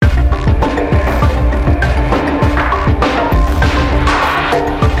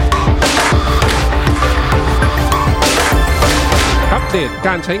ก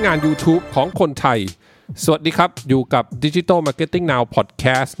ารใช้งาน YouTube ของคนไทยสวัสดีครับอยู่กับ Digital Marketing Now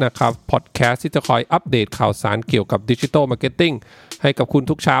Podcast นะครับ Podcast ที่จะคอยอัปเดตข่าวสารเกี่ยวกับ Digital Marketing ให้กับคุณ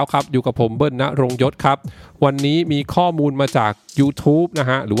ทุกเช้าครับอยู่กับผมเบิ้ลณรงค์ยศครับวันนี้มีข้อมูลมาจาก YouTube นะ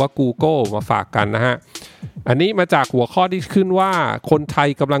ฮะหรือว่า Google มาฝากกันนะฮะอันนี้มาจากหัวข้อที่ขึ้นว่าคนไทย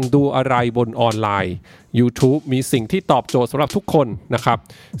กำลังดูอะไรบนออนไลน์ YouTube มีสิ่งที่ตอบโจทย์สำหรับทุกคนนะครับ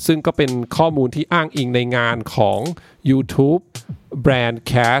ซึ่งก็เป็นข้อมูลที่อ้างอิงในงานของ YouTube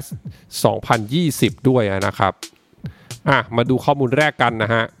Brandcast 2020 ด้วยนะครับมาดูข้อมูลแรกกันน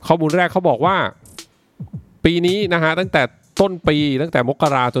ะฮะข้อมูลแรกเขาบอกว่าปีนี้นะฮะตั้งแต่ต้นปีตั้งแต่มก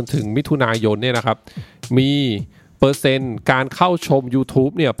ราจนถึงมิถุนายนเนี่ยนะครับมีเปอร์เซ็นต์การเข้าชม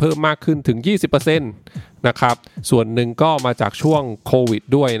YouTube เนี่ยเพิ่มมากขึ้นถึง 20% นะครับส่วนหนึ่งก็มาจากช่วงโควิด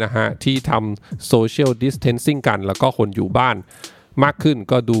ด้วยนะฮะที่ทำ Social Distancing กันแล้วก็คนอยู่บ้านมากขึ้น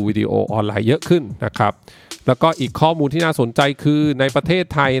ก็ดูวิดีโอออนไลน์เยอะขึ้นนะครับแล้วก็อีกข้อมูลที่น่าสนใจคือในประเทศ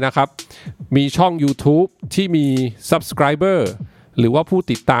ไทยนะครับมีช่อง YouTube ที่มี Subscriber หรือว่าผู้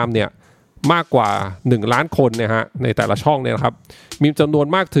ติดตามเนี่ยมากกว่า1ล้านคนเนี่ยฮะในแต่ละช่องเนี่ยนะครับมีจำนวน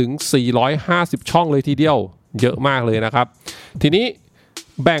มากถึง450ช่องเลยทีเดียวเยอะมากเลยนะครับทีนี้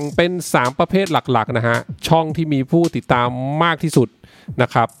แบ่งเป็น3ประเภทหลักๆนะฮะช่องที่มีผู้ติดตามมากที่สุดน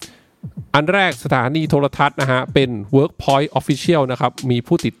ะครับอันแรกสถานีโทรทัศน์นะฮะเป็น Workpoint Official นะครับมี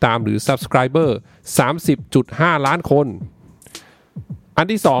ผู้ติดตามหรือ Subscriber 30.5 ล้านคนอัน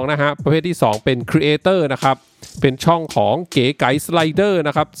ที่2นะฮะประเภทที่2เป็น Creator นะครับเป็นช่องของเก๋ไก๋สไลเดอร์น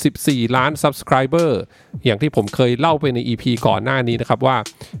ะครับ14ล้าน Subscriber อย่างที่ผมเคยเล่าไปใน EP ก่อนหน้านี้นะครับว่า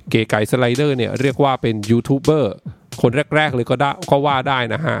เก๋ไก๋สไลเดอร์เนี่ยเรียกว่าเป็นยูทูบเบอร์คนแรกๆเลยก็ว่าได้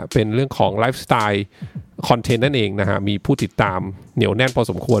นะฮะเป็นเรื่องของไลฟ์สไตล์คอนเทนต์นั่นเองนะฮะมีผู้ติดตามเหนียวแน่นพอ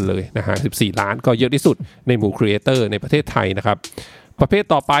สมควรเลยนะฮะ14ล้านก็เยอะที่สุดในหมู่ครีเอเตอร์ในประเทศไทยนะครับประเภท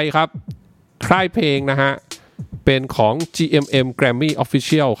ต่อไปครับค่ายเพลงนะฮะเป็นของ GMM Grammy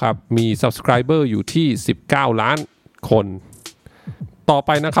Official ครับมี Subscriber อยู่ที่19ล้านคนต่อไป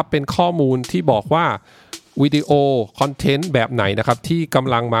นะครับเป็นข้อมูลที่บอกว่าวิดีโอคอนเทนต์แบบไหนนะครับที่ก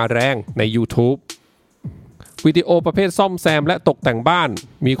ำลังมาแรงใน YouTube วิดีโอประเภทซ่อมแซมและตกแต่งบ้าน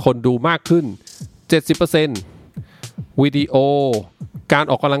มีคนดูมากขึ้น 70% วิดีโอการ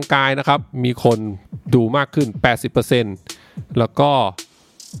ออกกำลังกายนะครับมีคนดูมากขึ้น 80% แล้วก็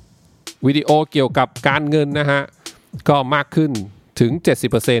วิดีโอเกี่ยวกับการเงินนะฮะก็มากขึ้นถึง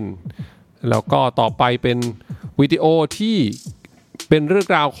 70% แล้วก็ต่อไปเป็นวิดีโอที่เป็นเรื่อง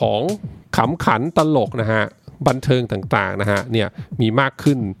ราวของขำขันตลกนะฮะบันเทิงต่างๆนะฮะเนี่ยมีมาก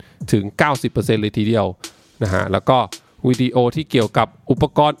ขึ้นถึง 90% เลยทีเดียวนะฮะแล้วก็วิดีโอที่เกี่ยวกับอุป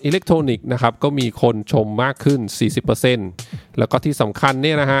กรณ์อิเล็กทรอนิกส์นะครับก็มีคนชมมากขึ้น 40% แล้วก็ที่สำคัญเ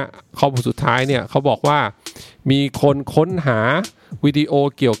นี่ยนะฮะข้อมูลสุดท้ายเนี่ยเขาบอกว่ามีคนค้นหาวิดีโอ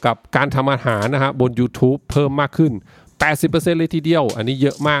เกี่ยวกับการทำอาหารนะฮะบน YouTube เพิ่มมากขึ้น 80% เลยทีเดียวอันนี้เย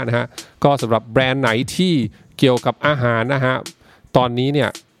อะมากนะฮะก็สำหรับแบรนด์ไหนที่เกี่ยวกับอาหารนะฮะตอนนี้เนี่ย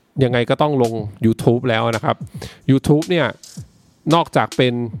ยังไงก็ต้องลง YouTube แล้วนะครับ YouTube เนี่ยนอกจากเป็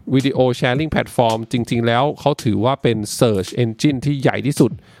นวิดีโอแชร์ลิงก์แพลตฟอร์มจริงๆแล้วเขาถือว่าเป็น Search Engine ที่ใหญ่ที่สุ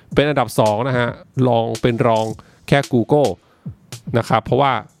ดเป็นอันดับ2นะฮะรองแค่ Google นะครับเพราะว่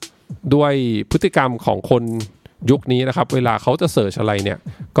าด้วยพฤติกรรมของคนยุคนี้นะครับเวลาเขาจะเสิร์ชอะไรเนี่ย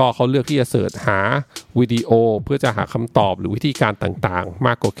ก็เขาเลือกที่จะเสิร์ชหาวิดีโอเพื่อจะหาคำตอบหรือวิธีการต่างๆม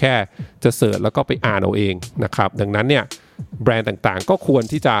ากกว่าแค่จะเสิร์ชแล้วก็ไปอ่านเอาเองนะครับดังนั้นเนี่ยแบรนด์ต่างๆก็ควร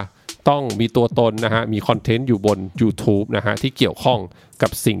ที่จะต้องมีตัวตนนะฮะมีคอนเทนต์อยู่บน YouTube นะฮะที่เกี่ยวข้องกั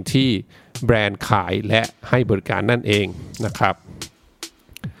บสิ่งที่แบรนด์ขายและให้บริการนั่นเองนะครับ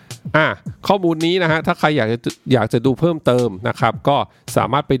ข้อมูลนี้นะฮะถ้าใครอยากจะดูเพิ่มเติมนะครับก็สา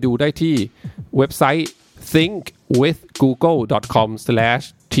มารถไปดูได้ที่เว็บไซต์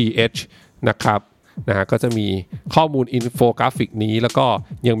thinkwithgoogle.com/th นะครับนะฮะก็จะมีข้อมูลอินโฟกราฟิกนี้แล้วก็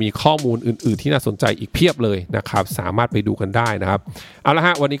ยังมีข้อมูลอื่นๆที่น่าสนใจอีกเพียบเลยนะครับสามารถไปดูกันได้นะครับเอาละฮ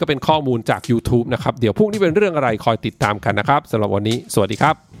ะวันนี้ก็เป็นข้อมูลจาก YouTube นะครับเดี๋ยวพรุ่งนี้เป็นเรื่องอะไรคอยติดตามกันนะครับสำหรับวันนี้สวัสดีค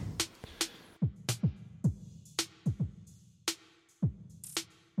รับ